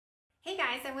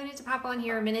Guys, I wanted to pop on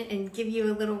here a minute and give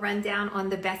you a little rundown on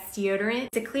the best deodorant.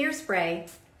 It's a clear spray,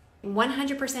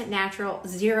 100% natural,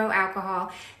 zero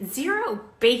alcohol, zero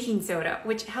baking soda,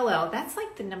 which, hello, that's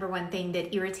like the #1 thing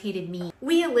that irritated me.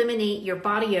 We eliminate your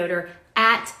body odor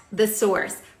at the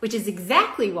source, which is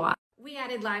exactly why we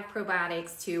added live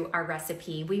probiotics to our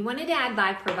recipe. We wanted to add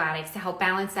live probiotics to help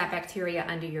balance that bacteria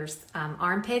under your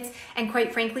armpits. And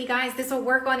quite frankly, guys, this will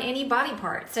work on any body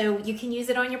part. So you can use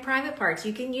it on your private parts.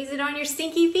 You can use it on your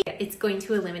stinky feet. It's going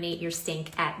to eliminate your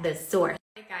stink at the source.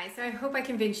 All right, guys, so I hope I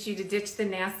convinced you to ditch the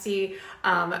nasty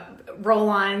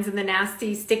roll-ons and the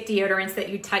nasty stick deodorants that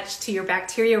you touch to your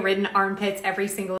bacteria-ridden armpits every single